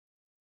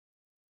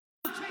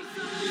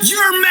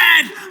You're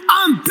mad,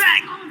 I'm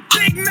back.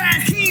 Big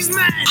mad, he's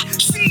mad,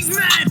 she's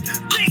mad,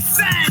 big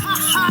sad. Ha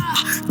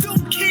ha,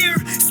 don't care,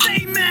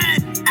 stay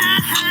mad. Ha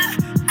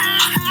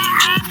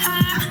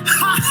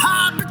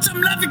ha, bitch, I'm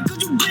laughing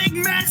cause you big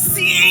mad.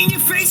 See it in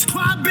your face,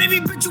 cry, baby,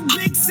 bitch, you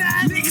big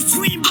sad. Niggas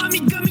tweeting about me,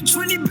 got me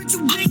 20, bitch,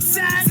 you big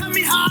sad. Tell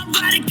me how I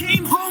ride it,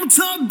 came home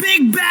to a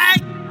big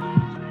bag.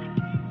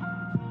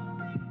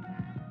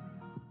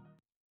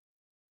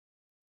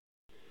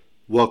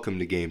 Welcome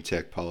to Game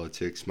Tech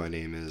Politics. My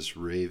name is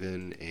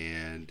Raven,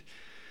 and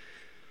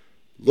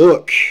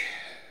look,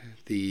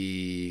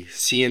 the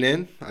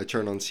CNN, I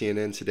turned on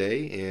CNN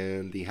today,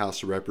 and the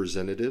House of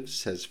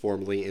Representatives has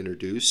formally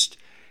introduced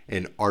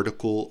an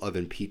article of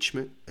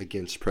impeachment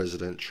against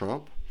President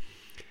Trump.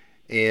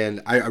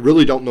 And I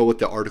really don't know what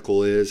the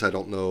article is. I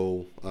don't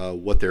know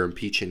what they're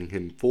impeaching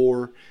him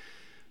for,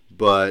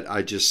 but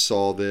I just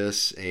saw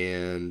this,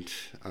 and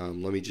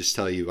let me just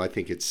tell you, I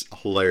think it's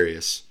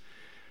hilarious.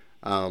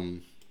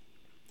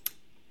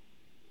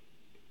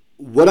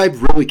 What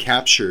I've really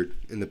captured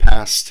in the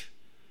past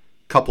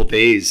couple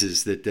days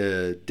is that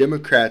the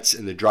Democrats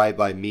and the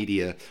drive-by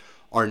media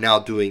are now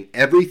doing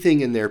everything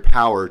in their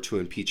power to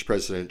impeach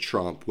President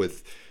Trump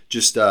with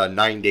just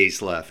 9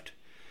 days left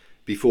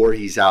before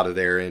he's out of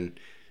there,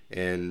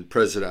 and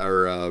President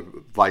or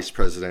Vice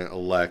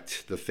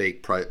President-elect, the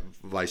fake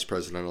Vice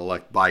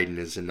President-elect Biden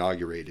is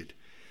inaugurated.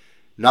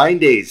 9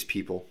 days,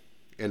 people.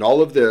 And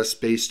all of this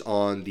based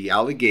on the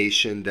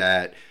allegation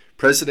that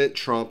President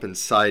Trump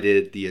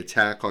incited the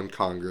attack on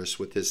Congress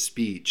with his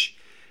speech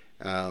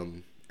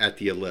at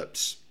the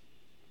Ellipse.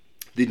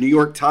 The New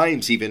York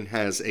Times even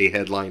has a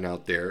headline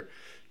out there,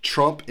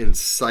 Trump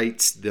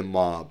incites the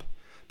mob.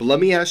 But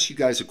let me ask you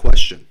guys a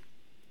question.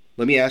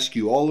 Let me ask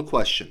you all a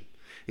question,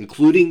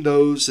 including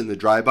those in the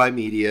drive-by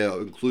media,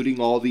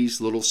 including all these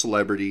little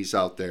celebrities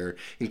out there,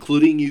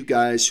 including you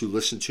guys who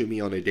listen to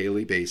me on a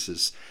daily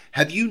basis.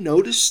 Have you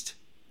noticed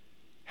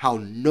how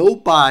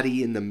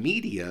nobody in the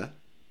media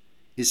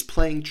is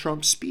playing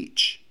Trump's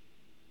speech?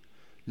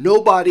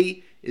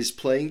 Nobody is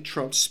playing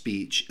Trump's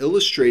speech,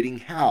 illustrating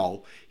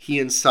how he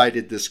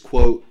incited this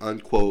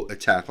quote-unquote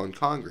attack on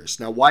Congress.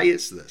 Now, why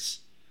is this?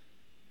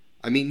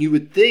 I mean, you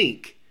would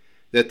think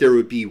that there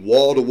would be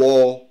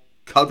wall-to-wall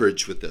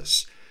coverage with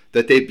this,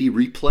 that they'd be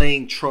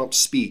replaying Trump's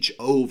speech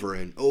over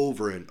and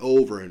over and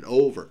over and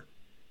over,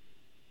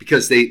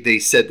 because they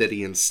said that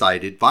he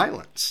incited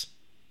violence.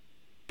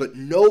 But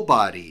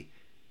nobody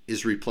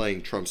is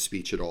replaying Trump's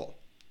speech at all.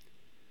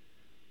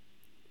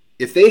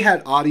 If they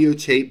had audio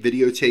tape,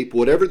 videotape,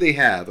 whatever they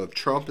have of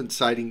Trump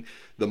inciting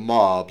the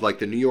mob, like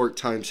the New York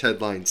Times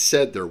headline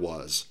said there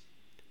was,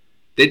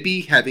 they'd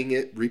be having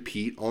it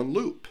repeat on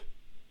loop.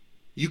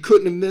 You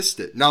couldn't have missed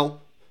it.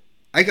 Now,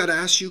 I got to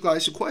ask you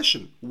guys a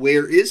question.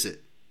 Where is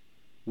it?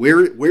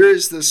 Where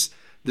is this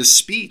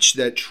speech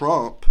that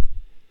Trump,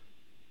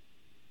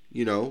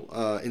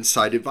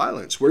 incited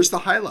violence? Where's the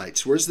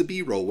highlights? Where's the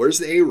B-roll? Where's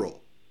the A-roll?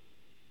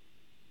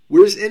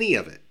 Where's any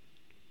of it?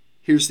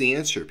 Here's the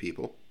answer,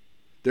 people.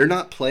 They're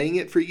not playing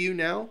it for you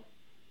now.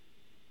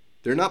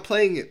 They're not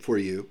playing it for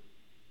you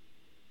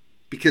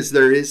because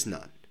there is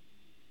none.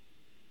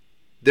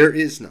 There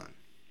is none.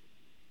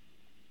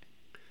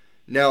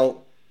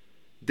 Now,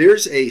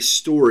 there's a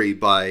story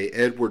by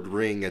Edward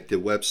Ring at the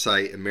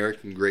website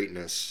American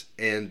Greatness,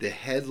 and the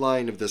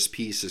headline of this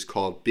piece is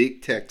called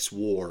Big Tech's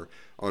War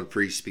on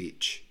Free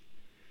Speech.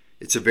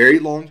 It's a very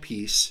long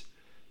piece,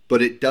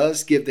 but it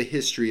does give the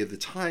history of the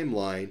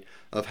timeline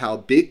of how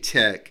Big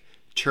Tech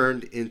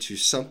turned into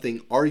something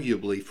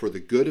arguably for the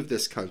good of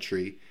this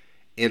country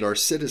and our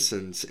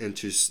citizens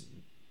into,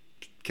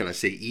 can I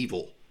say,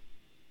 evil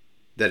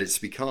that it's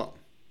become.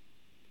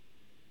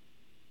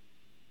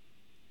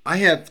 I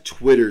have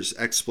Twitter's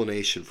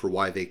explanation for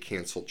why they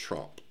canceled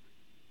Trump.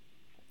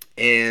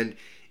 And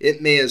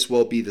it may as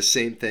well be the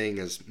same thing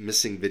as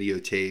missing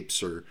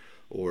videotapes or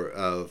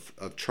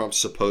of Trump's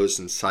supposed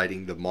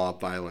inciting the mob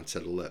violence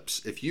at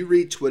Ellipse. If you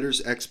read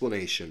Twitter's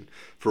explanation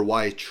for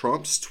why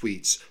Trump's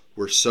tweets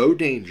were so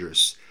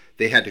dangerous,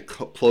 they had to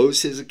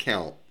close his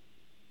account,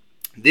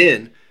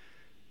 then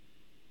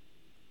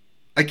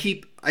I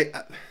keep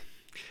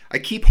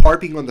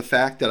harping on the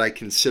fact that I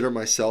consider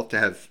myself to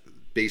have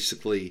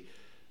basically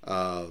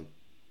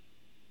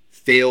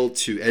failed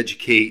to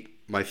educate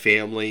my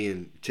family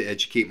and to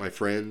educate my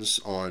friends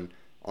on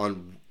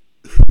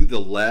who the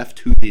left,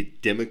 who the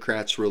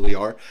Democrats really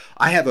are.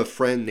 I have a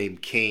friend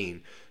named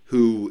Kane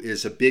who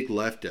is a big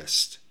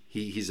leftist.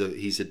 He's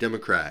a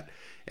Democrat,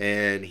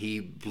 and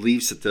he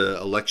believes that the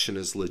election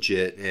is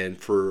legit.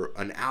 And for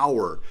an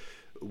hour,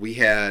 we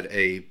had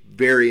a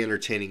very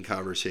entertaining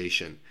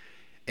conversation.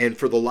 And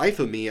for the life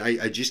of me,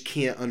 I just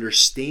can't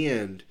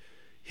understand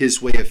his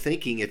way of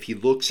thinking if he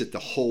looks at the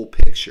whole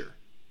picture.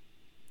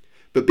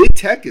 But Big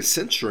Tech is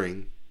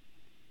censoring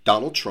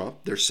Donald Trump.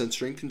 They're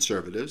censoring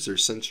conservatives. They're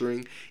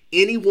censoring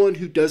anyone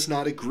who does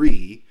not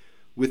agree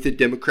with the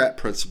Democrat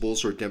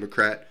principles or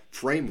Democrat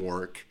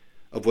framework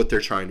of what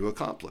they're trying to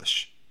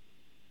accomplish.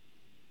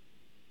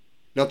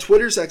 Now,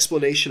 Twitter's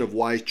explanation of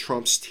why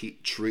Trump's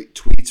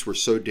tweets were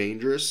so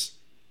dangerous,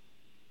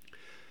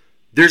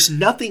 There's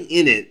nothing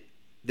in it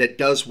that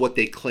does what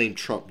they claim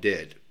Trump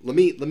did. Let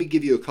me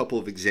give you a couple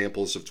of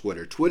examples of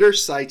Twitter. Twitter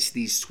cites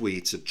these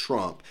tweets of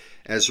Trump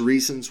as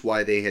reasons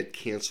why they had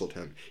canceled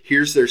him.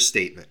 Here's their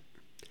statement.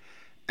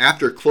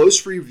 After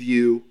close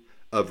review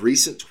of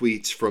recent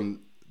tweets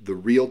from the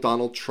real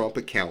Donald Trump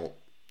account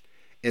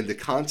and the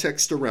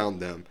context around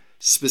them,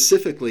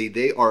 specifically,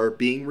 they are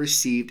being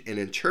received and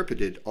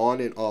interpreted on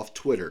and off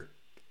Twitter.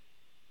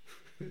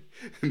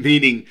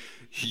 Meaning,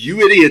 you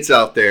idiots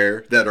out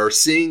there that are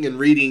seeing and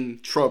reading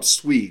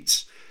Trump's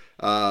tweets,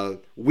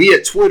 we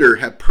at Twitter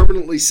have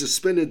permanently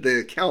suspended the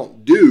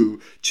account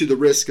due to the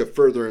risk of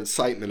further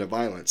incitement of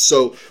violence.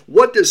 So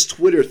what does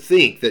Twitter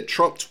think that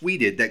Trump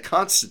tweeted that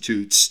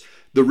constitutes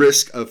the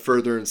risk of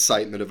further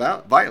incitement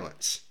of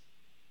violence?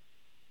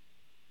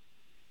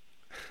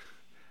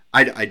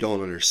 I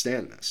don't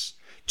understand this.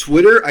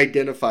 Twitter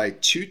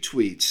identified 2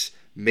 tweets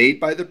made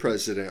by the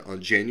president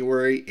on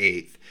January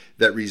 8th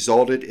that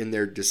resulted in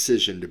their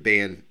decision to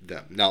ban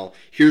them. Now,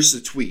 here's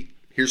the tweet.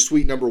 Here's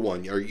tweet number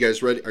 1. Are you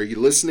guys ready? Are you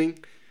listening?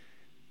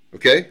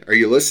 Okay, are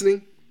you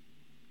listening?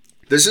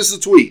 This is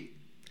the tweet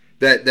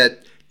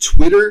that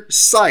Twitter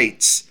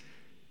cites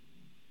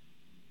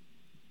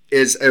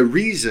as a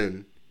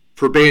reason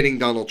for banning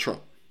Donald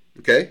Trump.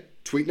 Okay,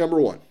 tweet number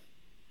 1.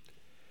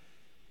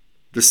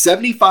 The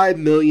 75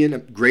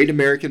 million great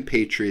American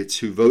patriots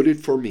who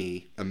voted for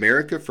me,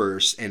 America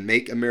First, and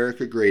Make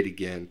America Great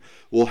Again,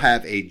 will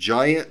have a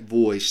giant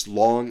voice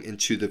long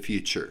into the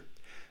future.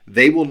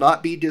 They will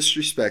not be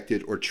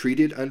disrespected or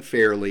treated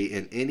unfairly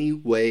in any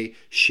way,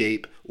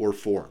 shape, or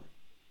form.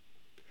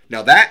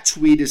 Now that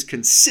tweet is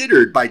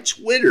considered by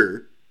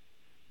Twitter,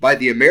 by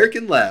the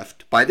American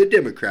left, by the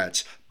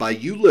Democrats, by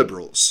you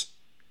liberals,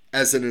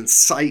 as an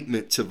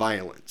incitement to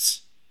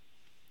violence.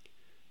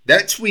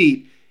 That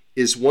tweet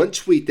is one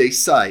tweet they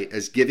cite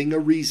as giving a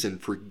reason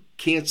for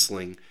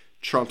canceling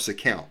Trump's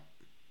account.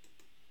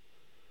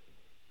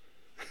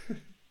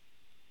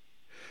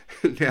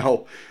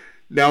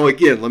 Now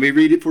again, let me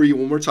read it for you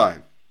one more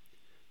time.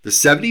 The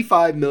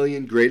 75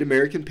 million great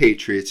American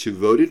patriots who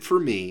voted for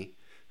me,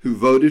 who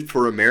voted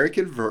for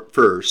American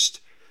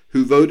First,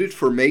 who voted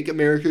for Make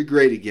America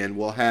Great Again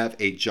will have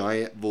a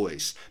giant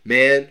voice.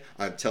 Man,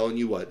 I'm telling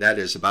you what, that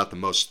is about the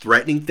most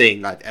threatening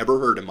thing I've ever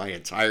heard in my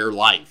entire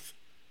life.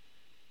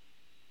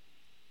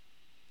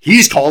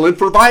 He's calling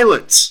for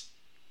violence.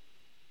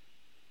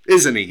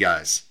 Isn't he,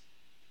 guys?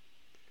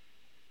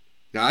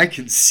 Now, I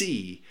can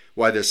see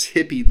why this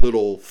hippie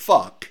little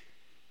fuck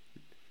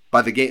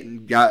by the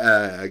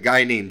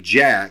guy named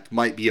Jack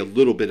might be a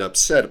little bit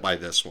upset by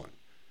this one.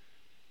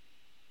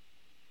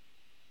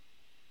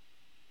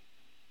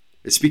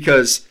 It's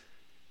because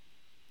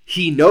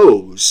he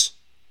knows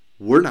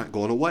we're not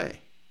going away.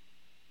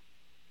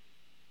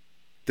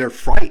 They're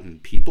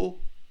frightened, people.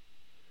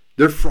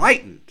 They're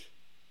frightened.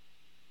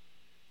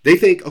 They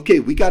think, okay,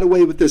 we got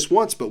away with this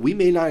once, but we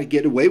may not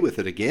get away with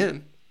it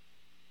again.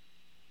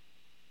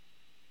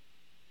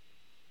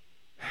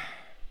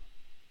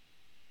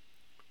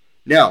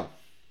 Now,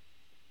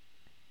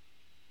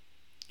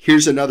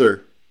 here's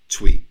another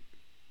tweet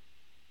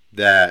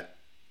that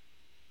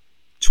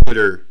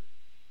Twitter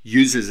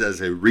uses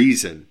as a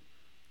reason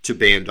to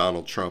ban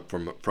Donald Trump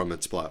from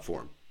its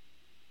platform.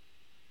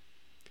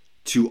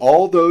 To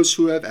all those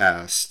who have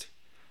asked,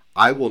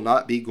 I will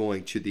not be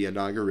going to the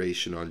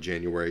inauguration on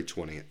January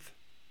 20th.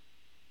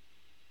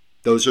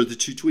 Those are the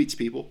 2 tweets,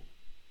 people.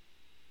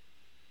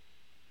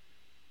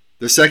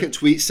 The second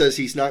tweet says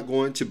he's not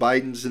going to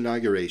Biden's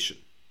inauguration.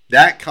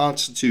 That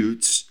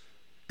constitutes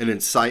an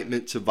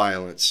incitement to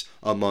violence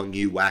among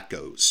you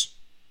wackos.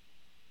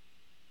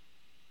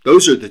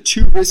 Those are the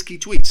 2 risky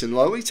tweets. And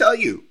let me tell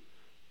you,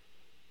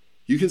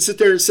 you can sit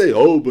there and say,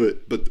 oh,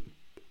 but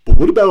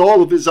what about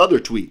all of his other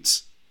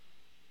tweets?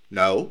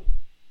 No.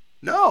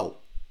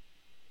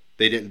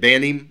 They didn't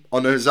ban him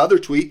on his other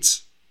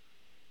tweets.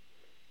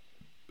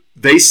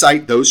 They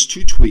cite those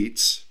 2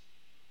 tweets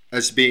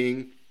as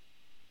being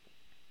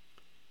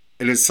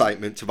an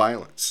incitement to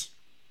violence.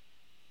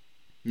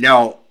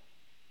 Now,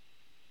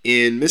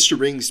 in Mr.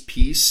 Ring's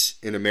piece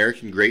in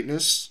American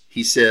Greatness,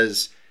 he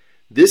says,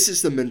 this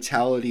is the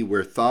mentality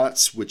where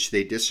thoughts which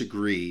they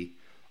disagree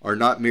are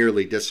not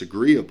merely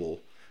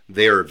disagreeable,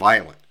 they are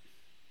violent.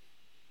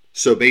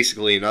 So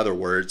basically, in other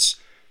words,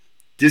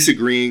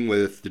 disagreeing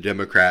with the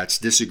Democrats,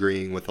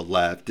 disagreeing with the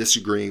left,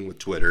 disagreeing with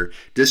Twitter,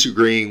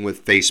 disagreeing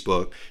with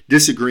Facebook,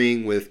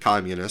 disagreeing with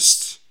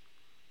communists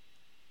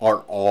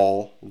are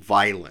all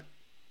violent.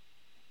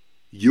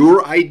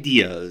 Your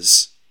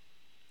ideas,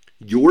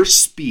 your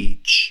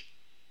speech,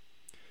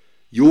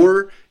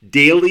 your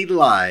daily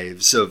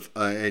lives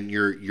and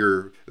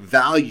your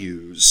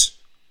values,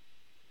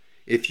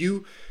 if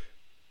you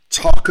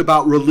talk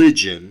about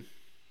religion,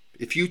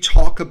 if you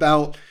talk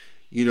about,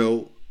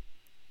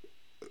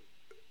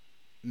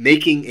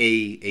 making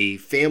a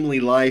family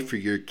life for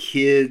your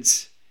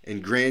kids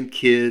and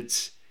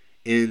grandkids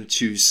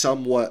into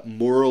somewhat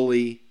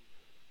morally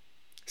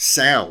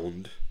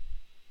sound,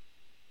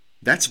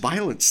 that's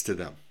violence to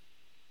them.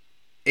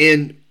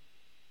 And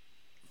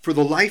for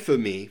the life of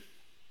me,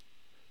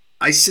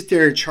 I sit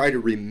there and try to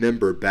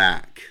remember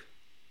back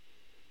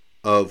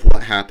of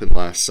what happened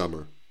last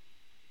summer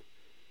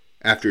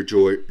after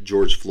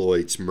George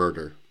Floyd's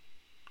murder.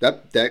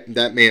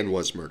 That man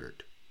was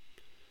murdered.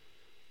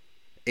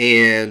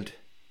 And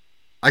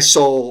I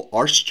saw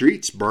our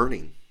streets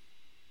burning.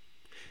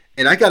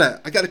 And I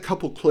got a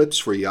couple clips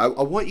for you. I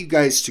want you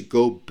guys to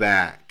go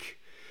back.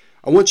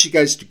 I want you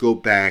guys to go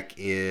back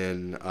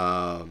in,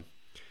 I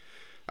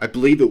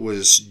believe it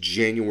was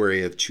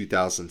January of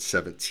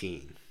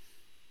 2017.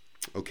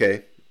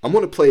 Okay? I'm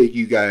going to play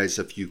you guys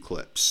a few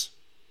clips.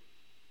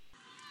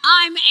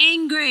 I'm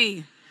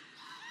angry.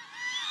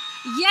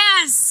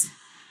 Yes,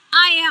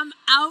 I am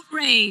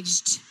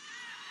outraged.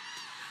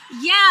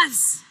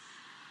 Yes,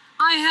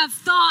 I have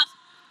thought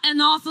an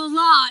awful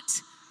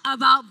lot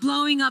about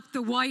blowing up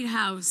the White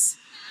House.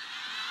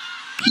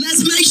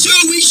 Let's make sure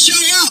we show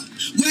up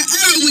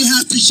wherever we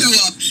have to show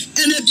up.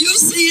 And if you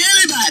see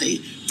anybody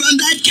from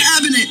that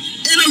cabinet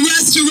in a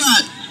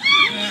restaurant,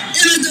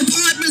 in a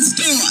department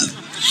store,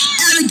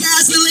 at a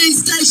gasoline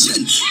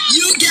station,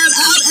 you get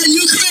out and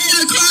you create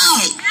a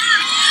crowd.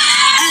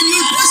 And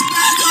you push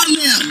back on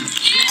them.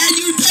 And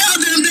you tell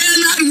them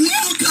they're not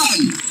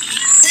welcome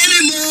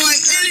anymore,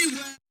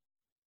 anywhere.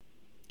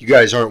 You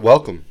guys aren't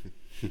welcome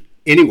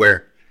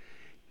anywhere.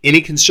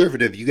 Any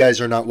conservative, you guys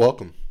are not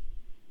welcome.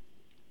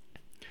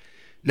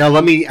 Now,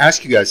 let me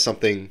ask you guys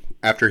something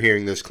after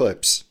hearing those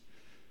clips.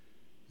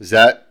 Is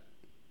that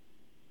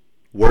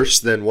worse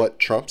than what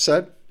Trump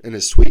said in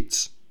his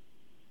tweets?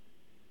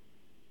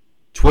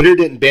 Twitter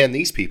didn't ban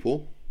these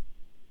people.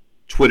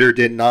 Twitter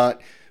did not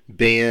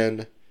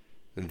ban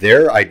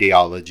their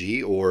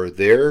ideology or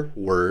their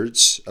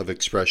words of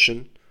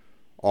expression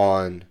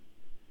on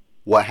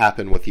what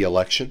happened with the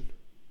election.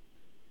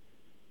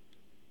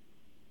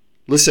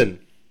 Listen,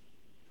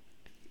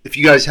 if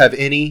you guys have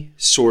any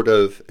sort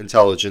of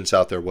intelligence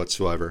out there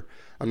whatsoever,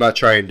 I'm not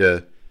trying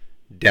to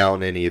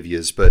down any of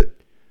yous, but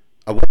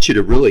I want you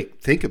to really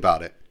think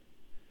about it.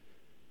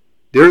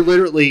 They're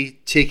literally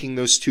taking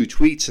those two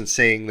tweets and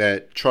saying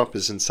that Trump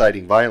is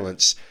inciting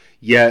violence,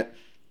 yet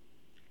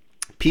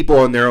people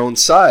on their own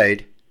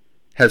side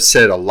have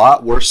said a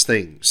lot worse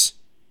things.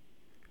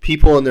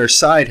 People on their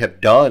side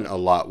have done a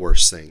lot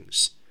worse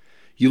things.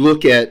 You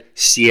look at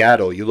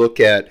Seattle, you look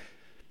at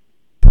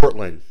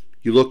Portland,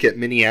 you look at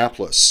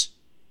Minneapolis,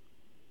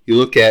 you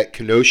look at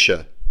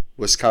Kenosha,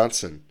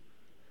 Wisconsin.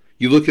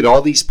 You look at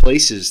all these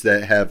places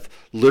that have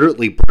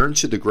literally burned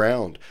to the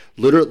ground,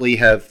 literally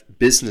have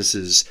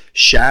businesses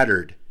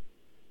shattered.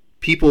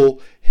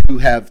 People who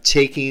have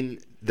taken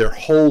their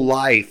whole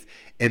life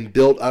and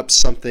built up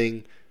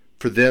something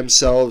for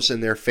themselves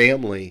and their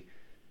family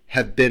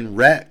have been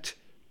wrecked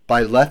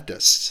by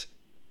leftists,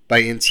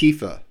 by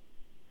Antifa,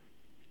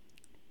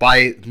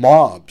 by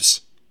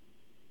mobs.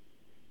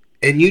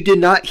 And you did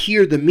not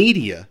hear the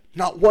media,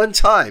 not one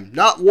time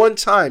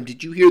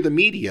did you hear the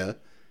media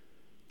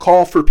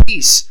call for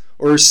peace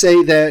or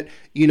say that,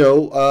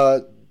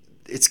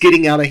 it's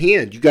getting out of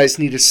hand. You guys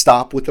need to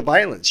stop with the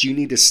violence. You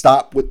need to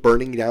stop with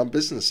burning down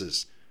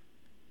businesses.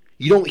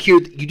 You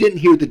didn't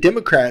hear the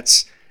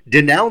Democrats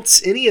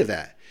denounce any of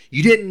that.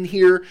 You didn't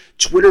hear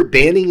Twitter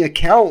banning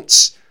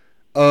accounts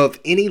of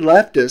any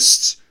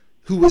leftists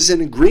who was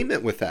in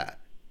agreement with that.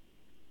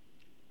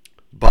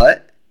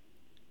 But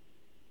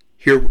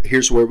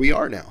here's where we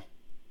are now.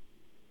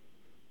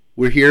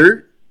 We're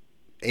here,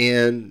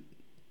 and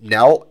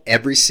now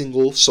every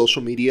single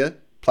social media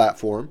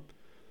platform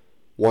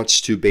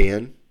wants to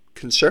ban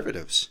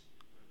conservatives,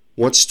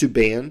 wants to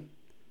ban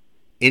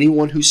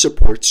anyone who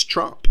supports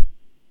Trump.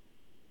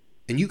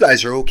 And you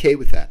guys are okay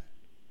with that.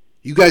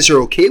 You guys are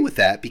okay with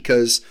that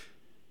because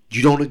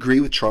you don't agree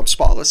with Trump's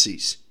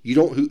policies. You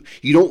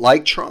don't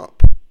like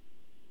Trump.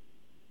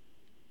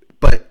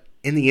 But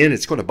in the end,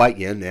 it's going to bite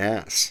you in the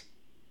ass.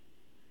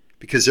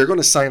 Because they're going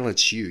to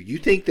silence you. You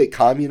think that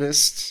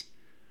communists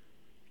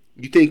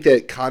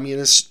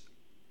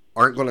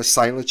aren't going to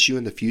silence you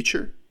in the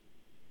future?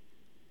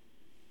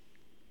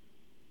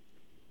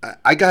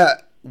 I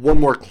got one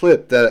more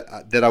clip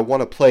that I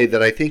want to play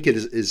that I think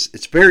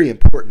it's very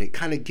important. It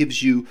kind of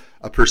gives you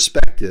a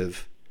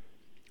perspective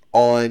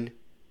on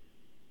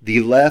the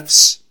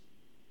left's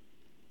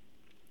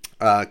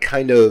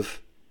kind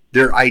of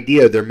their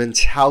idea, their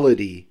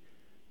mentality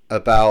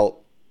about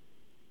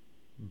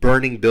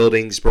burning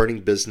buildings, burning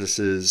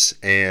businesses,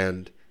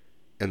 and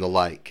the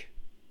like.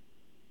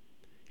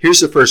 Here's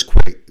the first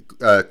quick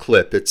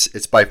clip.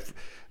 It's by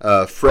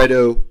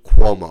Fredo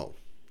Cuomo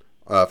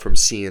from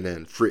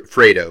CNN.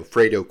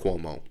 Fredo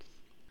Cuomo.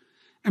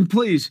 And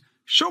please,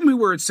 show me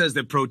where it says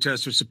that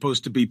protests are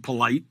supposed to be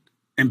polite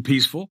and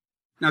peaceful.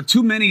 Now,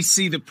 too many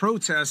see the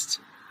protests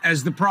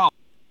as the problem.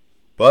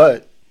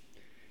 But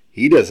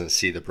he doesn't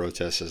see the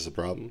protests as the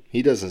problem.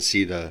 He doesn't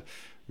see the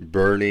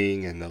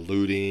burning and the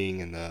looting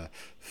and the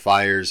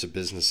fires of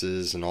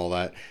businesses and all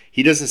that.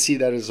 He doesn't see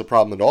that as a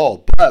problem at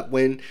all. But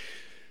when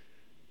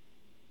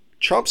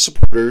Trump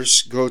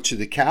supporters go to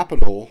the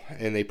Capitol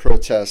and they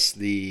protest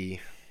the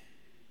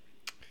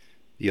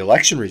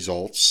election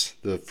results,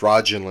 the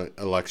fraudulent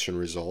election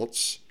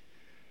results,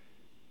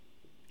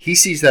 He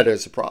sees that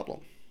as a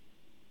problem.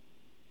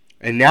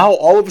 And now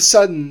all of a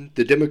sudden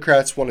the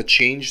Democrats want to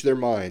change their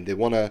mind. They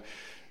want to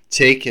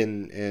take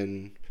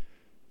and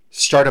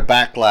start a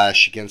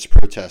backlash against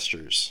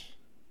protesters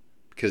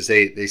because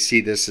they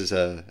see this as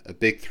a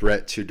big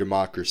threat to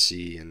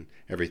democracy and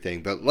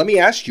everything. But let me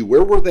ask you,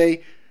 where were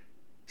they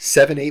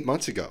 7-8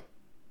 months ago?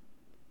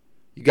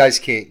 You guys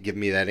can't give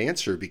me that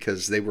answer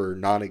because they were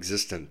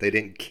non-existent. They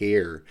didn't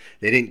care.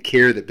 They didn't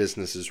care that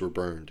businesses were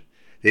burned.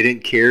 They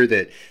didn't care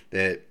that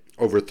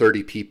over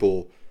 30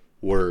 people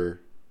were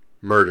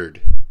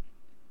murdered.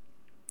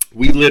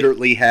 We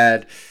literally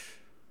had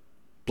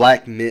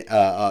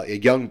a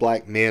young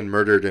black man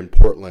murdered in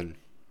Portland,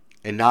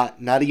 and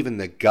not even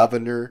the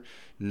governor,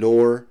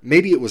 nor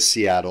maybe it was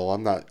Seattle.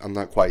 I'm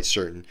not quite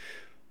certain,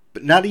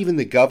 but not even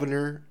the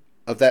governor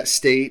of that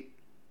state,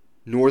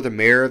 nor the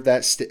mayor of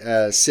that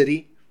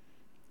city,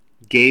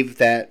 gave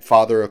that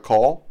father a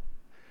call.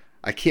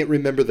 I can't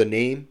remember the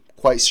name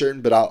quite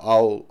certain, but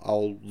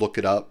I'll look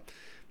it up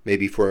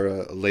maybe for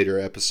a later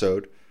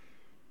episode.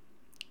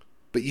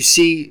 But you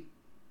see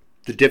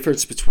the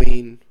difference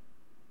between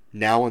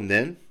now and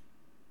then?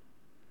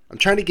 I'm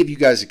trying to give you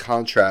guys a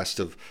contrast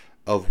of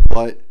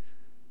what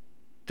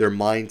their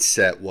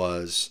mindset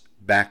was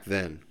back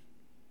then.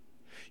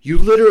 You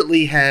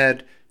literally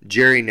had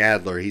Jerry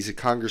Nadler, he's a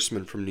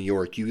congressman from New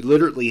York. You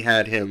literally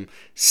had him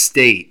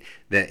state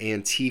that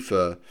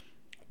Antifa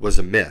was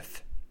a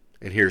myth.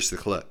 And here's the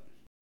clip.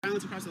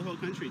 Violence across the whole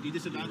country. Do you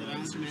disavow the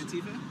violence from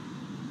Antifa?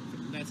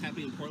 That's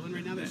happening in Portland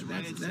right now? There's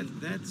riots.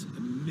 That's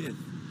a myth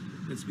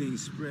that's being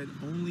spread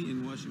only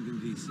in Washington,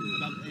 D.C.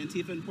 About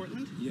Antifa in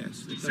Portland?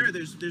 Yes. Sir,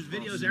 there's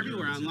videos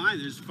everywhere online.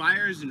 There's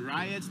fires and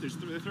riots.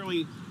 They're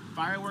throwing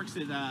fireworks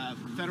at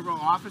federal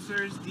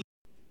officers.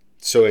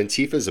 So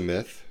Antifa's a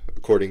myth,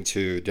 according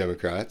to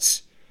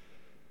Democrats.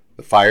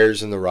 The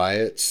fires and the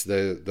riots,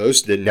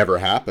 those never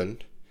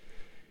happened.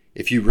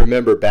 If you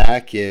remember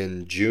back in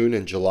May, June,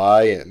 and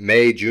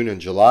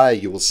July,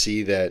 you will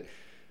see that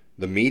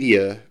the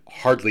media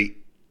hardly,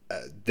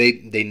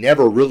 they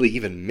never really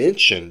even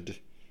mentioned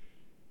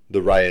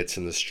the riots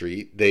in the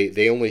street.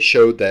 They only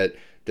showed that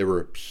there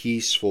were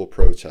peaceful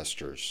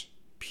protesters.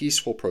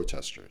 Peaceful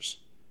protesters.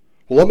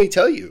 Well, let me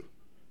tell you,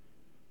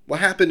 what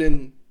happened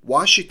in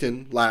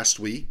Washington last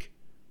week,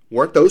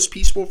 weren't those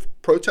peaceful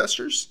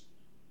protesters?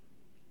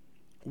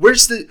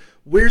 Where's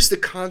the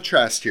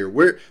contrast here?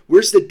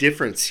 Where's the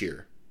difference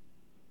here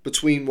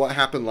between what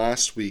happened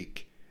last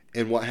week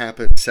and what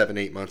happened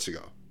 7-8 months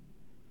ago?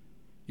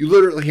 You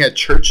literally had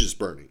churches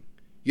burning.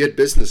 You had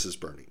businesses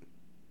burning.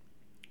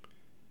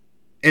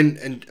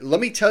 And let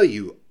me tell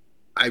you,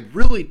 I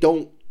really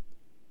don't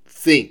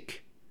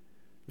think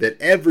that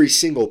every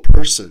single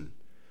person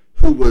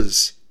who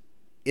was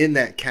in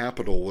that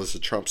Capitol was a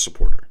Trump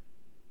supporter.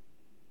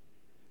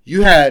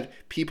 You had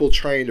people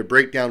trying to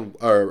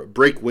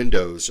break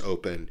windows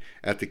open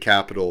at the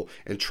Capitol,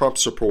 and Trump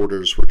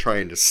supporters were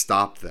trying to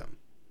stop them.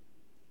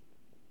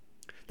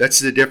 That's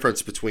the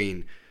difference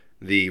between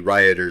the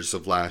rioters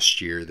of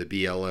last year, the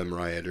BLM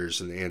rioters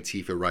and the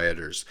Antifa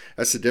rioters.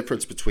 That's the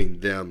difference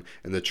between them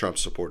and the Trump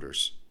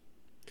supporters.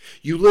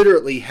 You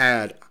literally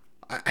had,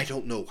 I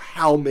don't know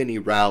how many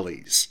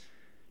rallies,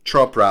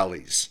 Trump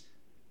rallies,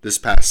 this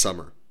past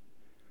summer.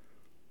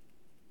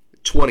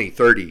 20,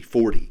 30,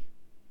 40.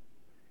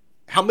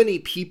 How many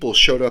people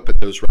showed up at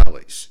those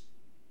rallies?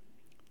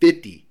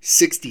 50,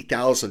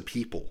 60,000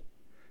 people.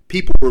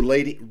 People were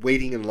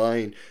waiting in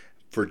line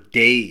for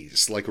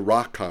days like a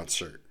rock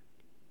concert.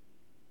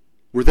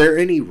 Were there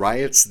any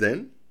riots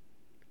then?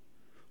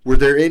 Were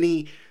there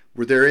any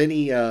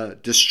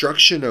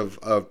destruction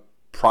of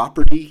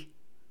property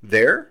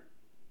there?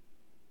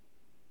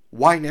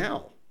 Why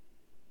now?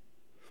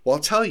 Well,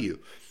 I'll tell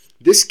you,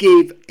 this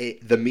gave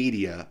the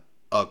media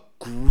a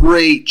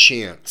great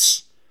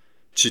chance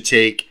to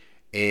take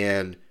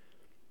and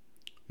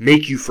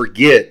make you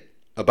forget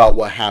about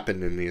what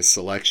happened in this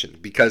election.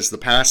 Because the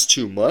past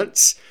 2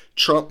 months,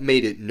 Trump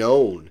made it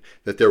known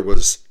that there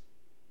was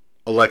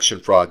election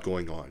fraud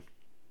going on.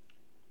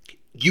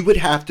 You would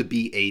have to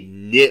be a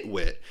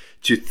nitwit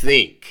to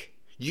think,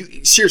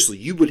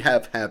 you would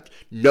have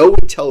no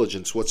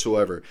intelligence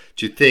whatsoever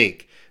to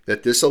think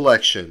that this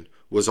election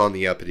was on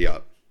the uppity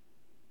up.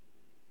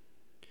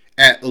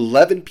 At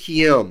 11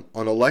 p.m.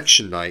 on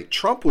election night,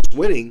 Trump was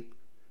winning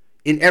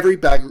in every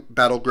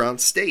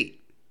battleground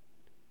state.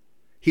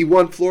 He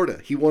won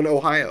Florida. He won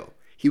Ohio.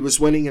 He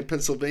was winning in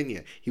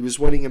Pennsylvania. He was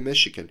winning in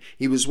Michigan.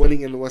 He was winning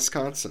in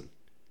Wisconsin.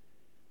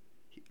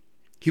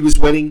 He was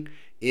winning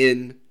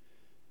in,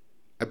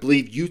 I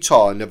believe,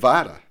 Utah and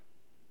Nevada.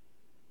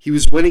 He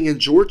was winning in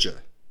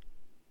Georgia.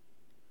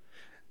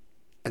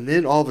 And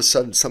then all of a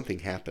sudden something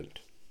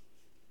happened.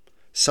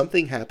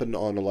 Something happened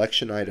on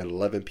election night at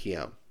 11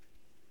 p.m.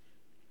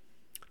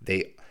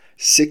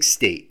 6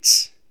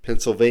 states,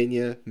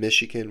 Pennsylvania,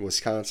 Michigan,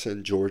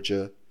 Wisconsin,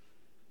 Georgia,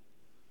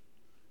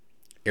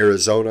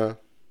 Arizona,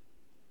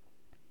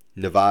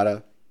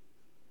 Nevada,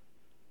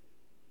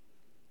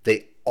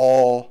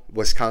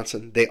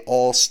 Wisconsin, they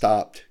all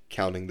stopped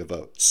counting the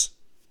votes.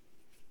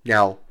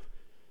 Now,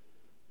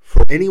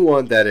 for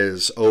anyone that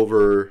is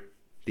over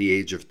the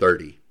age of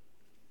 30,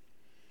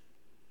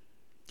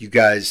 you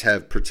guys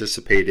have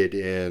participated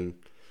in,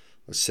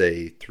 let's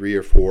say, 3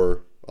 or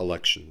 4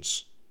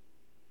 elections.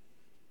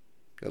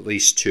 At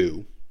least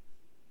 2.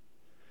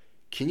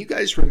 Can you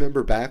guys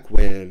remember back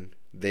when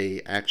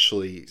they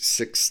actually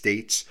 6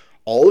 states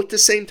all at the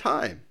same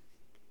time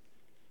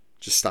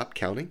just stopped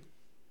counting?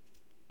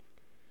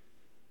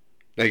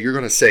 Now you're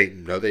going to say,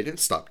 no, they didn't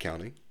stop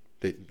counting.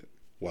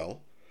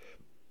 Well,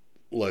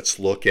 let's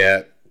look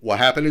at what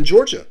happened in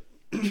Georgia.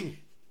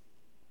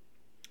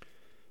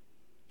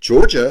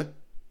 Georgia,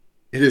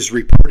 it is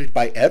reported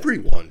by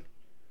everyone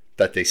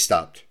that they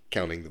stopped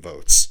counting the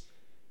votes.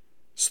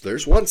 So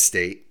there's one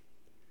state.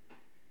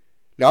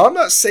 Now, I'm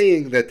not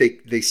saying that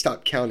they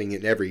stopped counting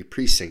in every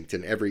precinct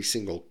in every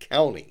single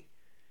county,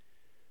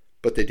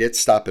 but they did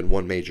stop in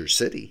one major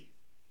city.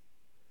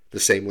 The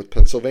same with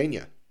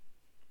Pennsylvania.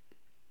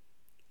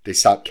 They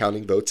stopped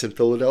counting votes in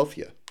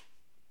Philadelphia.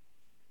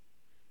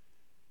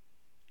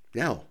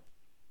 Now,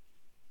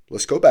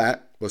 let's go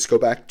back. Let's go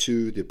back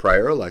to the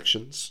prior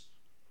elections.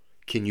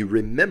 Can you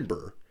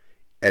remember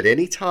at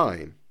any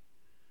time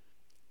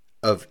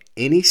of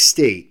any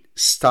state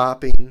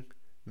stopping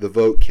the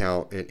vote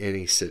count in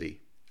any city?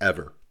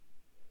 Ever.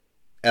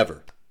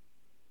 Ever.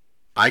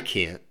 I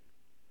can't.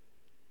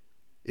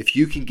 If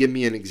you can give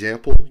me an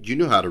example, you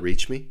know how to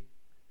reach me.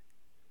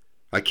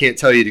 I can't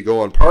tell you to go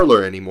on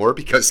Parler anymore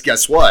because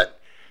guess what?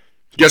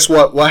 Guess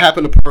what? What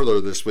happened to Parler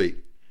this week?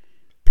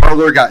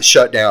 Parler got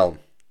shut down.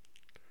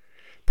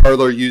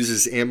 Parler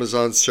uses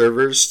Amazon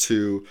servers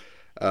to,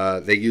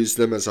 they use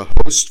them as a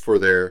host for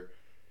their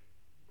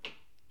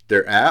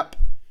app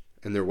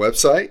and their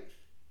website.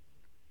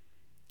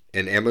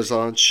 And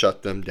Amazon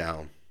shut them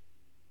down.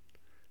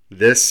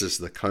 This is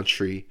the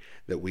country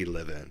that we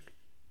live in.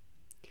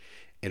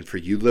 And for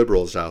you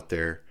liberals out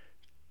there,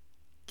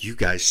 you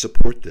guys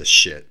support this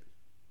shit.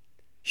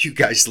 You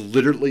guys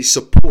literally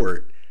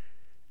support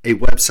a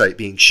website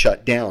being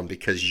shut down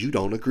because you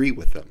don't agree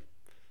with them.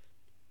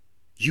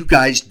 You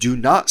guys do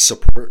not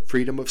support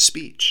freedom of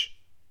speech.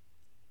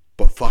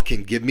 But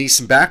fucking give me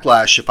some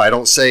backlash if I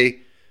don't say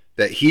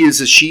that he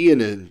is a she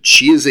and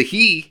she is a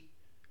he.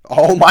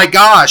 Oh my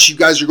gosh, you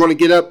guys are going to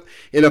get up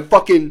in a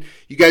fucking,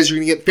 you guys are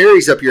going to get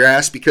fairies up your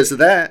ass because of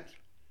that.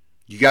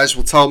 You guys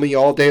will tell me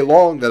all day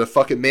long that a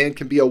fucking man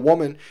can be a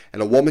woman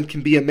and a woman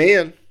can be a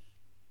man.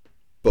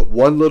 But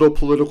one little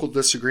political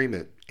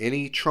disagreement,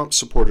 any Trump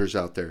supporters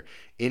out there,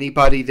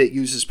 anybody that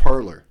uses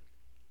Parler,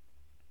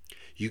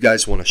 you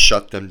guys want to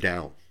shut them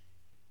down.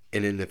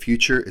 And in the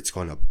future, it's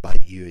going to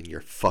bite you in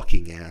your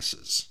fucking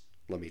asses.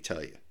 Let me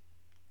tell you.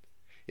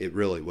 It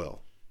really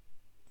will.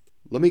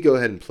 Let me go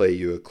ahead and play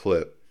you a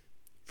clip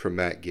from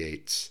Matt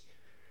Gaetz.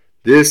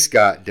 This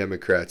got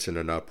Democrats in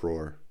an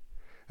uproar.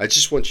 I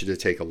just want you to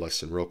take a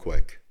listen real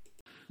quick.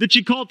 That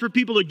she called for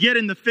people to get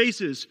in the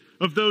faces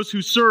of those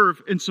who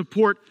serve and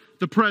support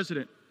the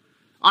president.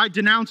 I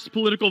denounced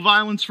political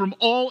violence from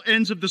all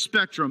ends of the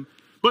spectrum,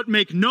 but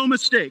make no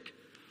mistake,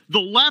 the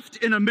left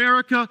in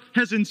America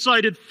has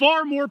incited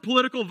far more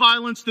political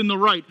violence than the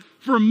right.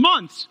 For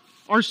months,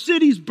 our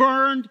cities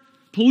burned,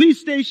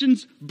 police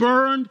stations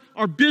burned,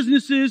 our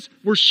businesses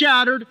were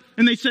shattered,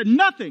 and they said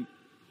nothing.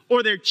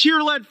 Or they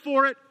cheerled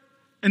for it,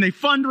 and they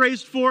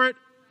fundraised for it,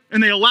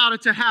 and they allowed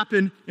it to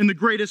happen in the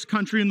greatest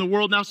country in the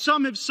world. Now,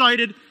 some have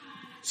cited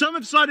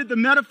the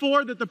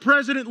metaphor that the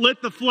president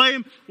lit the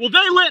flame. Well,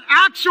 they lit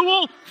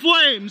actual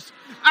flames,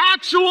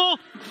 actual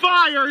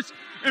fires,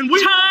 and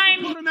we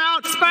put them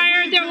out.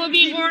 Expired. There will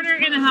be order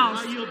in the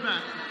House. I yield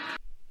back.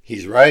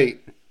 He's right.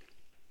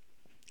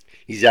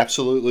 He's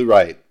absolutely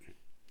right.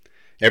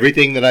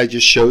 Everything that I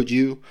just showed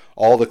you,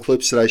 all the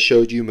clips that I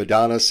showed you,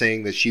 Madonna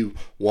saying that she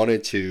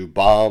wanted to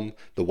bomb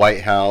the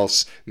White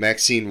House,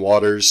 Maxine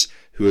Waters,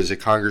 who is a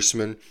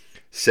congressman,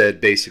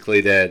 said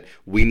basically that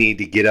we need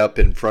to get up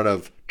in front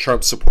of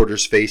Trump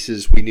supporters'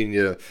 faces. We need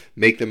to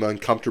make them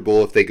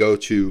uncomfortable if they go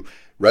to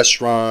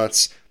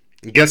restaurants.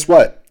 And guess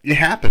what? It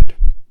happened.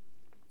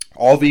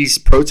 All these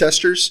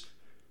protesters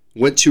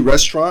went to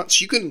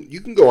restaurants. You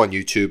can go on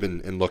YouTube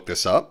and look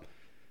this up.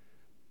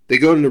 They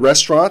go into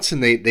restaurants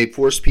and they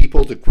force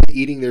people to quit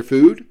eating their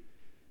food.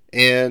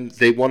 And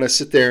they want to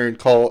sit there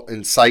and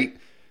incite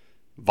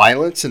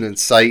violence and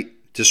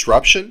incite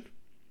disruption.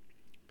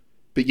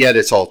 But yet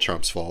it's all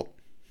Trump's fault.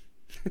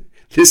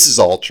 This is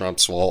all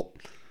Trump's fault.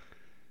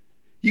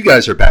 You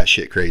guys are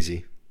batshit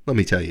crazy. Let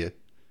me tell you.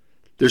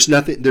 There's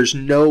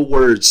no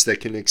words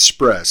that can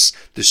express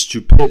the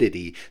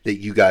stupidity that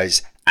you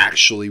guys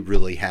actually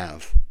really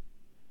have.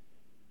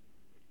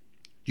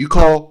 You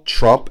call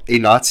Trump a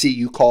Nazi,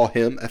 you call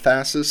him a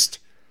fascist.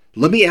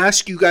 Let me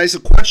ask you guys a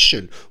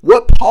question.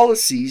 What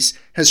policies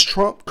has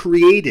Trump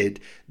created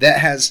that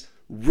has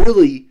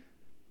really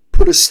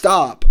put a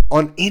stop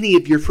on any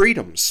of your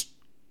freedoms?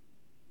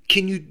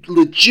 Can you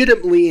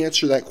legitimately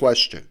answer that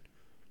question?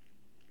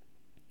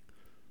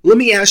 Let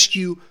me ask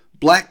you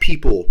black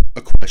people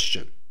a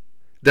question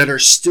that are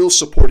still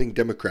supporting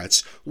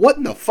Democrats. What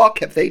in the fuck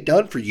have they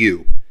done for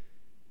you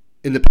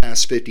in the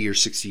past 50 or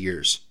 60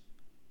 years?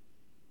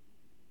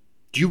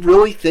 Do you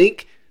really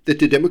think that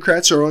the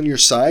Democrats are on your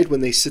side when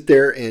they sit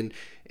there and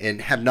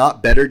have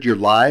not bettered your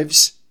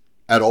lives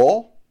at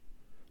all?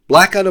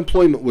 Black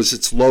unemployment was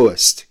its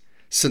lowest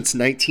since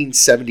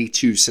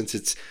 1972, since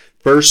it's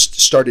first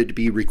started to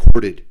be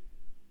recorded.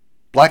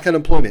 Black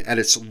unemployment at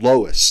its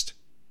lowest.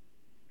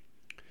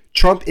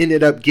 Trump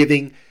ended up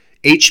giving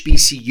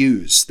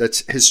HBCUs,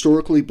 that's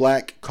historically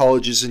black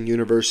colleges and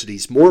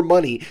universities, more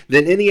money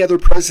than any other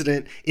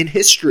president in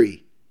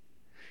history.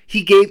 He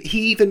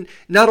even,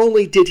 not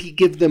only did he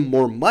give them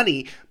more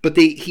money, but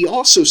he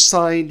also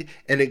signed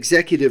an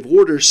executive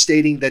order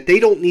stating that they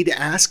don't need to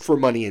ask for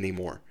money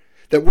anymore.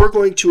 That we're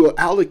going to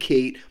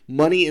allocate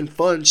money and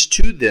funds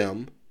to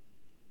them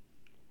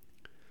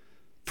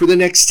for the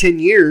next 10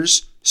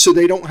 years so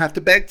they don't have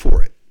to beg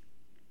for it.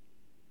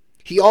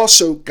 He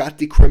also got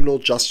the criminal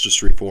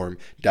justice reform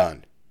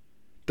done.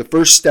 The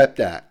First Step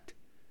Act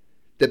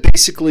that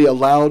basically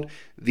allowed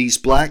these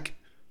black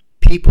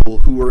people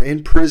who were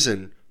in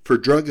prison for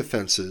drug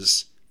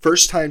offenses,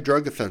 first-time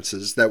drug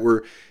offenses that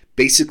were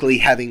basically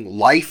having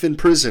life in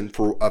prison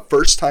for a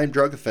first-time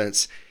drug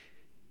offense,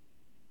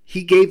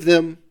 he gave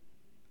them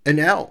an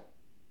out.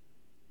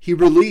 He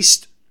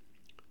released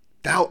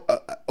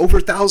over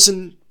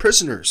 1,000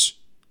 prisoners.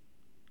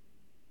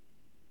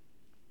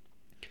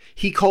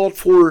 He called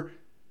for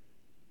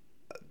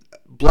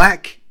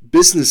black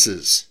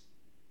businesses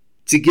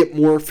to get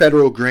more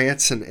federal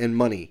grants and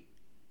money.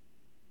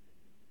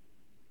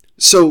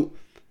 So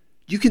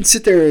you can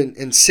sit there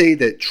and say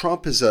that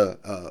Trump is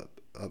a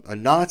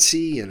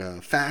Nazi and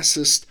a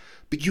fascist,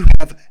 but you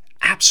have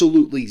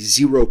absolutely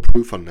zero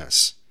proof on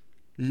this.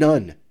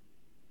 None.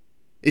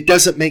 It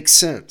doesn't make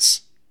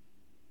sense.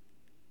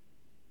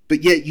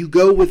 But yet you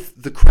go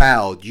with the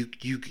crowd. You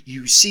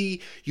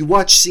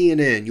watch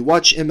CNN, you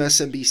watch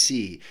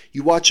MSNBC,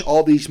 you watch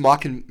all these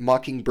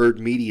mockingbird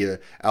media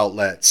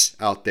outlets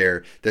out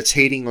there that's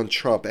hating on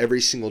Trump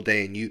every single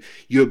day, and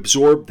you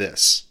absorb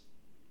this.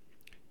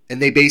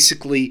 And they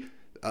basically,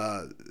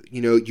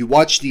 you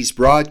watch these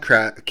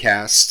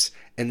broadcasts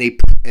and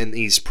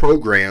these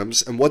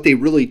programs, and what they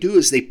really do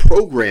is they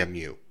program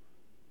you.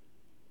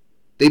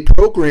 They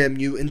program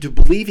you into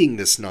believing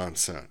this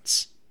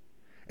nonsense.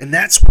 And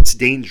that's what's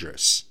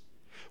dangerous.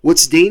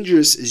 What's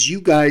dangerous is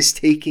you guys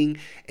taking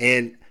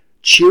and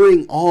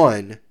cheering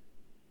on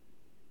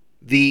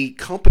the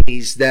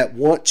companies that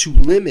want to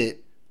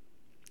limit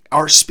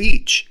our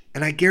speech.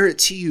 And I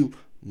guarantee you,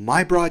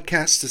 my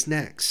broadcast is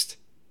next.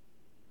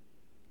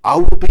 I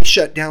will be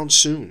shut down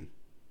soon.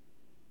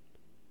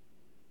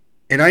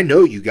 And I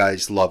know you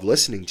guys love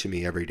listening to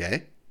me every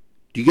day.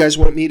 Do you guys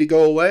want me to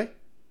go away?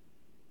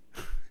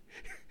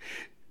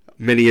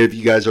 Many of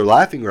you guys are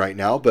laughing right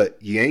now, but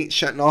you ain't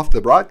shutting off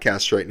the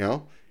broadcast right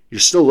now. You're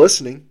still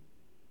listening.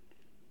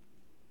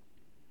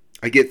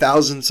 I get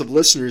thousands of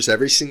listeners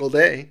every single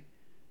day.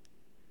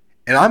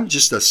 And I'm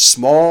just a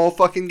small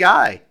fucking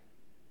guy.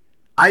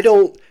 I'm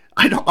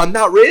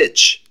not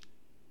rich.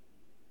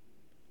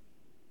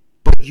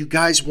 But you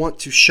guys want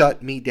to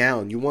shut me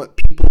down. You want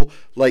people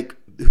who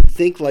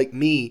think like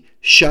me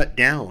shut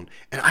down.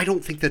 And I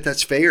don't think that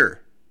that's fair.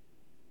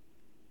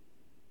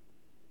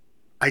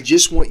 I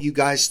just want you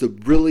guys to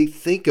really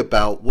think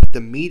about what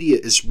the media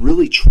is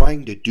really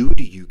trying to do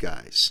to you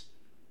guys.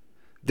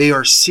 They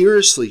are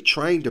seriously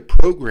trying to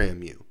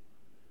program you.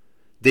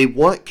 They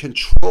want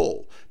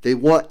control. They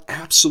want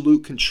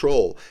absolute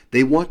control.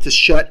 They want to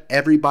shut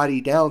everybody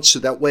down so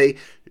that way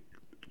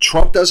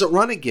Trump doesn't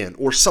run again,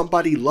 or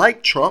somebody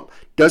like Trump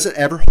doesn't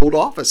ever hold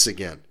office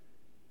again.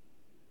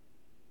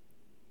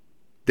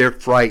 They're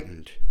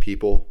frightened,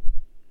 people.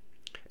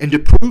 And to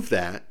prove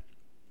that,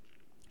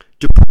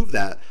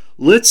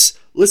 let's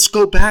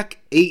go back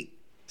 8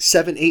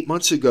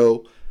 months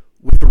ago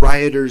with the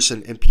rioters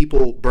and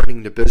people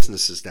burning the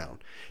businesses down.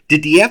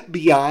 Did the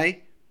FBI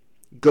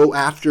go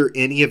after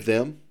any of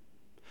them?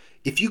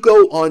 If you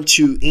go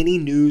onto any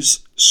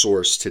news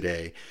source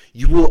today,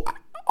 you will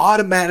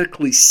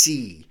automatically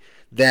see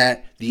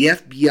that the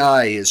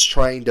FBI is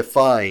trying to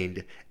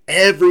find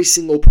every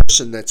single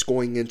person that's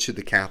going into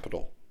the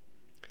Capitol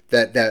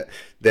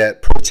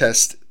that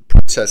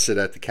protested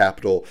at the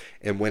Capitol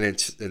and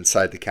went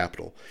inside the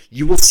Capitol.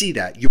 You will see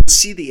that. You will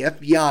see the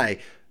FBI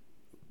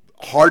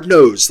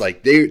hard-nosed,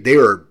 like they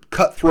are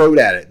cutthroat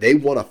at it. They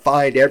want to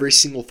find every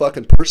single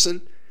fucking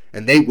person,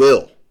 and they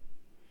will.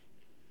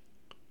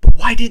 But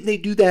why didn't they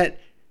do that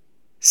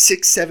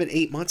 6, 7,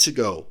 8 months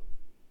ago?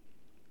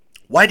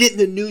 Why didn't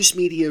the news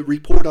media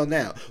report on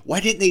that? Why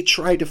didn't they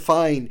try to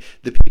find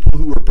the people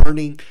who were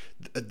burning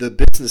the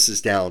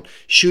businesses down,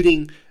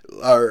 shooting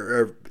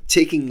or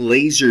taking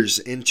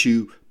lasers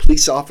into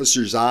police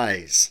officers'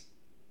 eyes,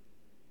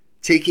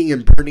 taking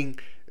and burning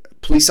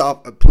police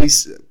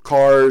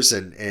cars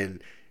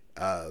and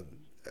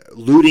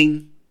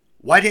looting?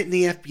 Why didn't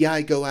the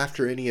FBI go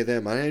after any of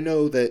them? I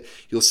know that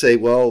you'll say,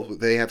 well,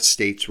 they have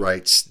states'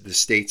 rights. The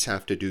states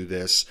have to do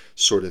this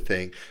sort of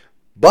thing.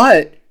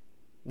 But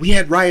we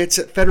had riots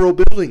at federal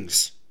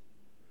buildings.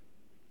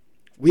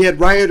 We had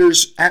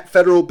rioters at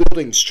federal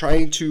buildings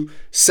trying to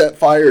set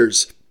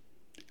fires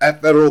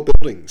at federal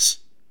buildings.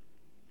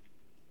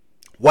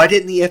 Why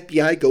didn't the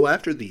FBI go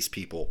after these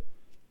people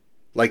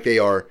like they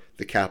are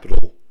the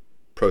Capitol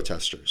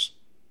protesters?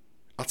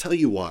 I'll tell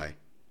you why.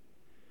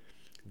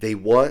 They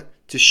want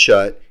to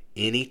shut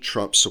any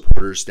Trump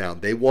supporters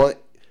down. They want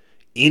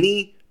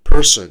any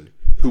person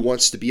who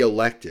wants to be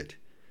elected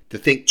to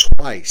think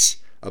twice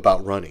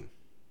about running.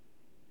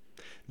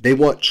 They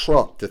want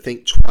Trump to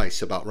think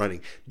twice about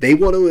running. They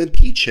want to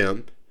impeach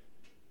him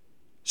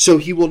so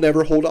he will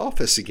never hold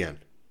office again.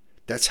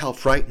 That's how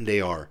frightened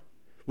they are.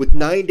 With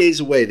 9 days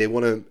away, they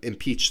want to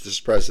impeach this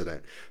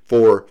president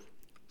for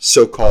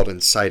so-called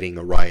inciting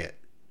a riot.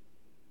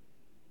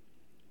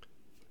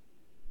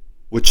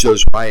 Which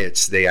those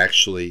riots they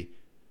actually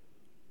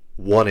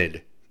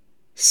wanted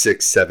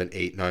 6, 7,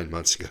 8, 9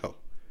 months ago.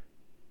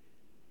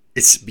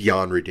 It's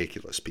beyond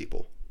ridiculous,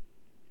 people.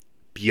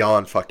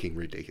 Beyond fucking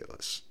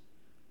ridiculous.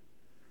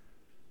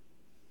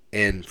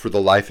 And for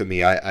the life of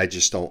me, I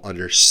just don't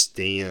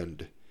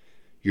understand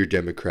your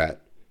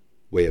Democrat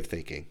way of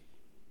thinking.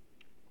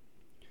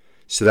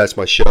 So that's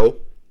my show.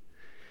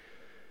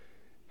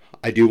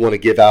 I do want to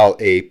give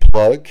out a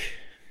plug.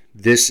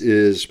 This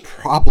is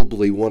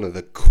probably one of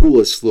the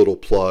coolest little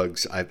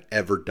plugs I've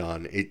ever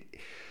done.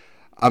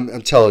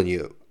 I'm telling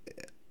you,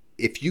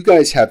 if you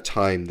guys have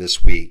time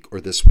this week or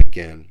this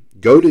weekend,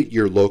 go to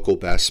your local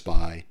Best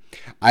Buy.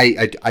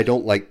 I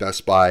don't like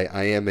Best Buy.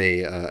 I am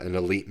an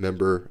elite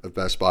member of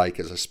Best Buy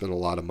because I spend a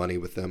lot of money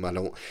with them.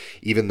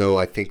 Even though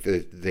I think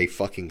that they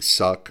fucking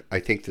suck, I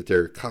think that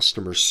their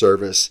customer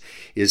service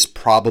is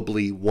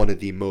probably one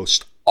of the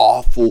most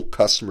awful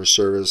customer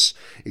service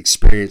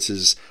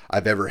experiences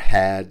I've ever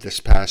had this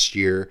past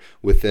year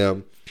with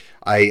them.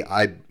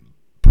 I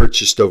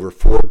purchased over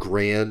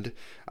 $4,000.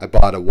 I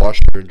bought a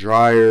washer and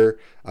dryer.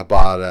 I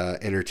bought an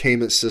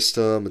entertainment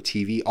system, a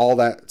TV, all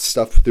that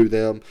stuff through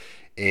them.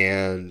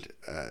 And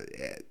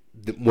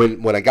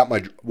when I got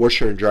my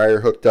washer and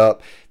dryer hooked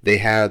up, they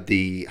had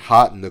the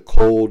hot and the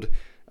cold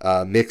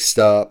mixed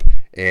up,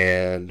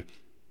 and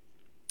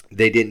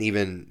they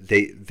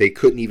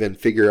couldn't even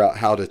figure out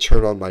how to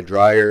turn on my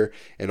dryer,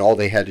 and all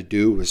they had to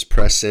do was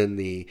press in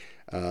the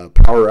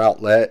power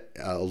outlet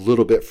a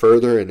little bit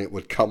further, and it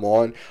would come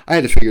on. I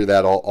had to figure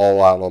that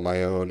all out on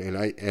my own,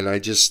 and I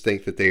just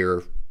think that they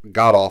are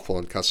god awful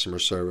in customer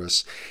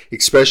service.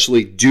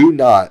 Especially,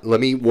 let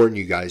me warn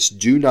you guys,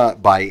 do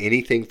not buy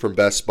anything from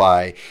Best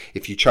Buy.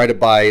 If you try to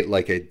buy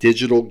like a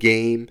digital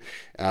game,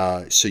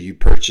 so you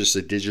purchase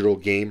a digital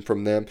game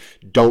from them,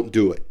 don't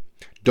do it.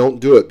 Don't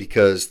do it,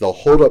 because they'll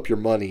hold up your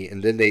money,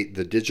 and then the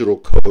digital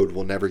code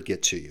will never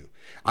get to you.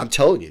 I'm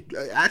telling you.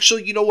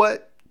 Actually, you know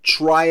what?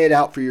 Try it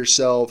out for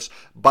yourselves.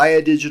 Buy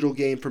a digital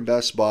game from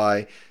Best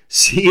Buy.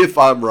 See if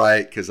I'm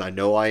right, because I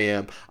know I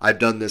am. I've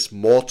done this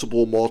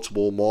multiple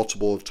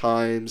of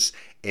times,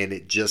 and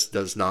it just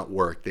does not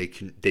work.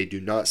 They do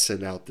not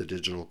send out the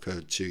digital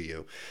code to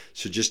you.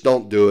 So just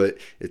don't do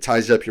it. It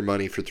ties up your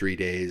money for 3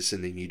 days,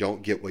 and then you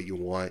don't get what you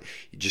want.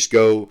 You just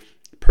go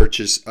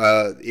purchase.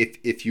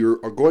 If you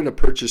are going to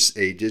purchase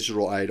a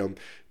digital item,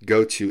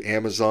 go to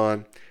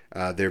Amazon.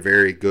 They're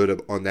very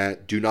good on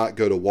that. Do not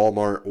go to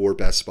Walmart or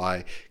Best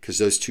Buy, because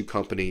those two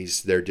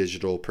companies, their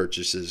digital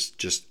purchases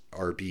just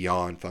are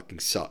beyond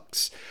fucking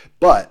sucks.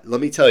 But let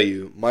me tell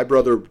you, my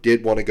brother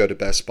did want to go to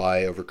Best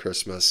Buy over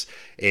Christmas,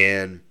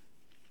 and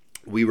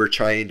we were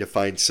trying to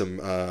find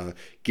some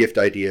gift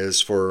ideas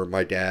for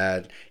my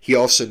dad. He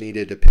also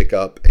needed to pick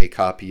up a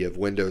copy of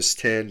Windows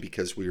 10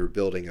 because we were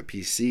building a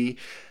PC.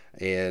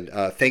 And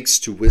thanks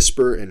to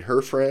Whisper and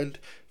her friend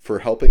for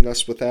helping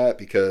us with that,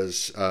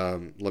 because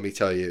let me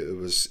tell you,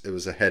 it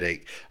was a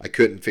headache. I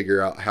couldn't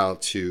figure out how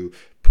to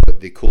put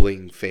the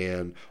cooling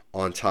fan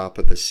on top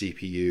of the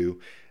CPU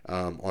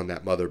on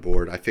that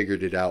motherboard. I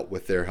figured it out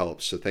with their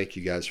help, so thank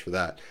you guys for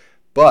that.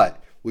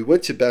 But we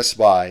went to Best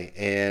Buy,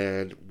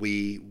 and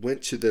we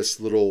went to this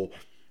little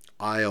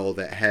aisle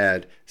that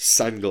had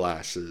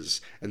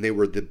sunglasses, and they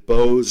were the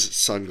Bose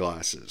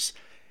sunglasses.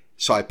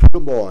 So I put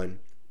them on,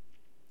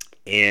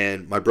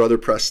 and my brother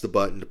pressed the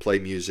button to play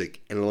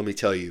music, and let me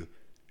tell you,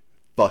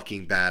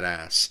 fucking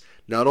badass.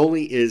 Not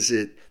only is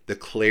it the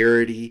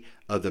clarity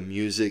of the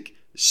music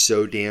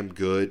so damn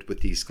good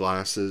with these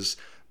glasses,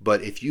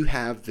 but if you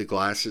have the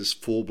glasses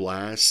full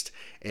blast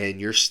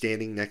and you're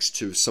standing next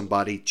to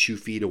somebody 2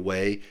 feet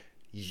away,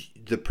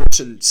 the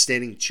person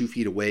standing 2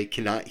 feet away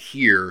cannot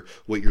hear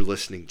what you're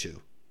listening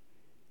to.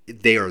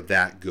 They are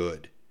that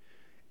good.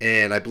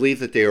 And I believe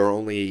that they are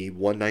only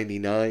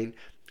 $199.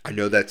 I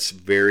know that's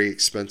very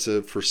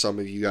expensive for some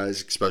of you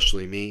guys,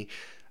 especially me.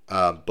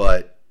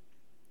 But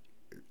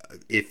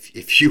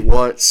if you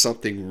want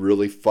something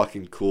really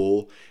fucking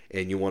cool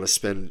and you want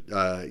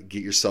to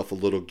get yourself a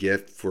little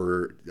gift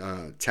for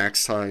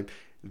tax time,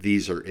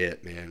 these are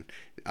it, man.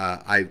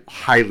 I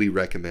highly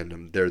recommend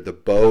them. They're the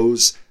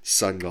Bose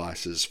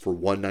sunglasses for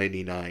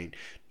 $199.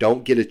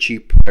 Don't get a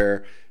cheap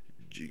pair.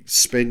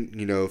 Spend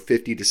 $50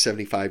 to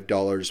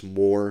 $75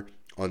 more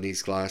on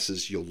these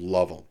glasses. You'll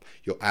love them.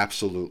 You'll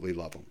absolutely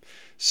love them.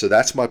 So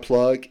that's my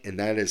plug, and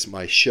that is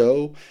my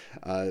show.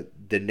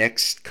 The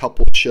next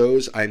couple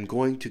shows, I'm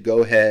going to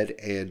go ahead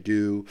and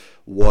do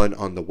one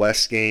on the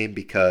West game,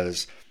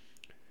 because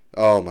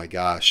Oh my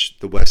gosh,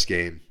 the West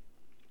game.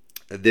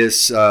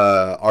 This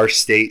our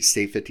state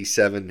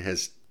 57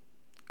 has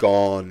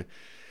gone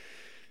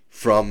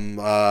from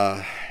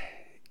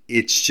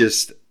it's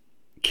just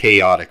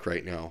chaotic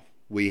right now.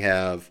 We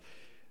have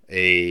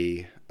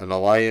an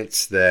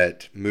alliance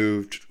that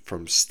moved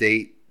from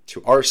state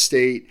to our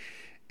state,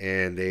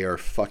 and they are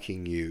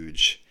fucking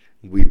huge.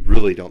 We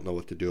really don't know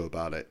what to do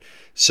about it.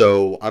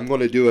 So I'm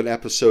going to do an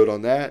episode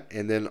on that,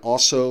 and then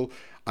also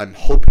I'm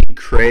hoping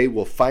Cray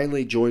will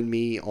finally join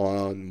me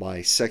on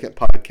my second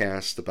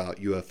podcast about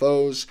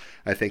UFOs.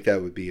 I think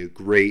that would be a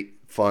great,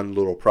 fun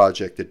little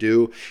project to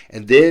do.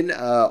 And then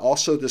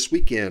also this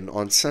weekend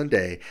on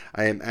Sunday,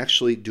 I am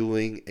actually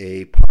doing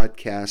a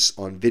podcast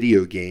on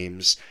video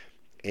games,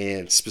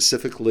 and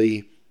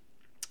specifically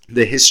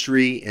the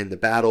history and the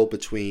battle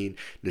between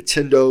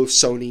Nintendo,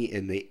 Sony,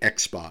 and the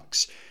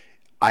Xbox.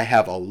 I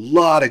have a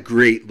lot of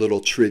great little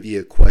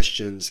trivia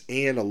questions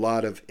and a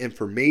lot of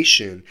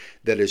information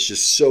that is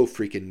just so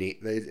freaking neat.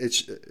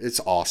 It's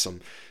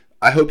awesome.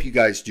 I hope you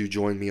guys do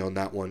join me on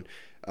that one.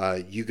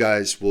 You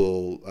guys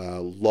will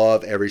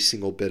love every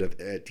single bit of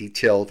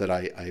detail that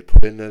I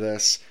put into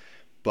this.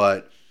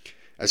 But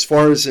as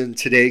far as in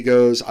today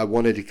goes, I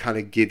wanted to kind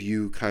of give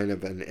you kind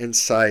of an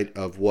insight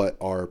of what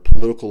our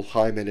political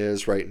climate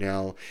is right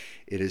now.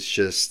 It is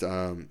just,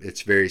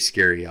 it's very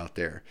scary out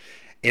there.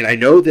 And I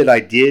know that I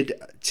did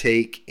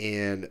take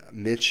and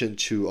mention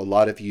to a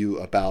lot of you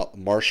about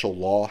martial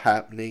law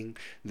happening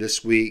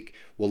this week.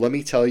 Well, let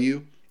me tell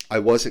you, I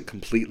wasn't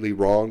completely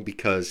wrong,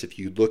 because if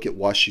you look at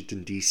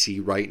Washington,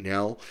 D.C. right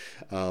now,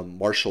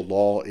 martial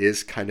law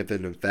is kind of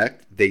in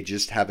effect. They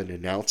just haven't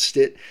announced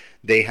it.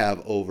 They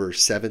have over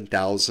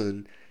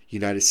 7,000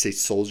 United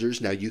States soldiers.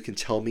 Now, you can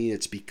tell me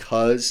it's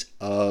because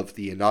of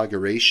the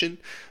inauguration,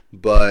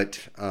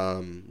 but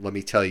let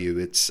me tell you,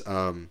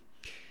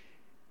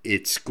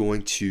 it's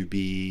going to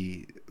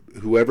be,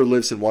 whoever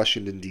lives in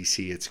Washington,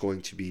 D.C., it's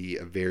going to be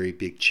a very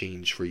big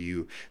change for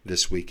you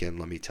this weekend,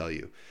 let me tell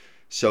you.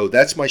 So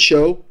that's my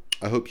show.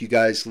 I hope you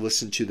guys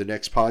listen to the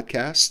next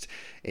podcast,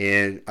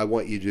 and I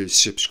want you to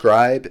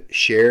subscribe,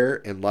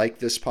 share, and like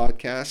this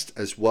podcast,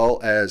 as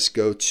well as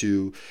go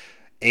to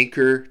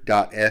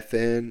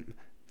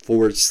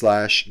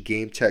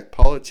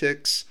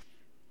anchor.fm/GameTechPolitics,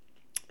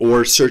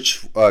 or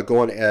search, go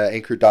on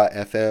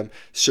anchor.fm,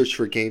 search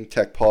for Game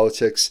Tech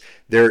Politics.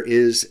 There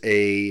is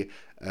a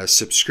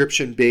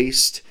subscription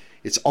based.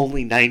 It's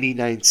only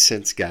 99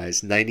 cents,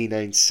 guys.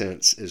 99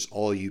 cents is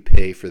all you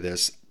pay for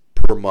this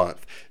per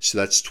month. So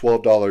that's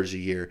 $12 a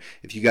year.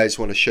 If you guys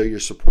want to show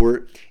your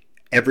support,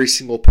 every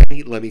single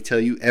penny, let me tell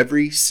you,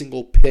 every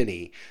single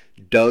penny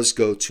does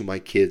go to my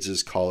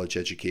kids' college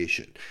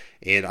education.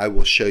 And I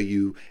will show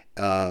you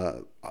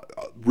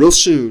real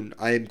soon.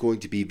 I am going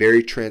to be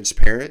very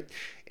transparent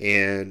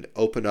and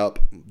open up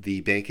the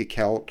bank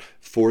account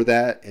for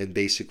that, and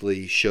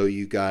basically show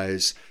you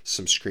guys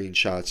some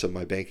screenshots of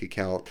my bank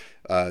account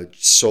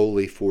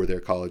solely for their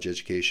college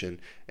education.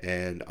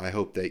 And I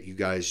hope that you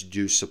guys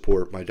do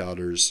support my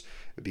daughters,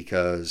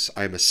 because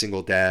I'm a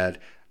single dad.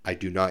 I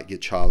do not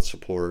get child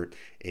support,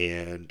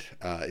 and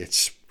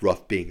it's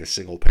rough being a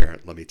single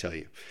parent, let me tell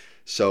you.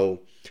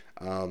 So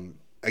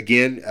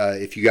again,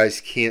 if you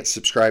guys can't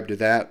subscribe to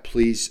that,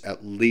 please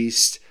at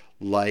least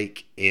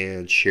like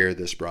and share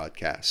this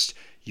broadcast.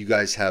 You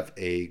guys have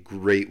a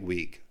great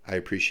week. I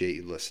appreciate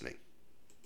you listening.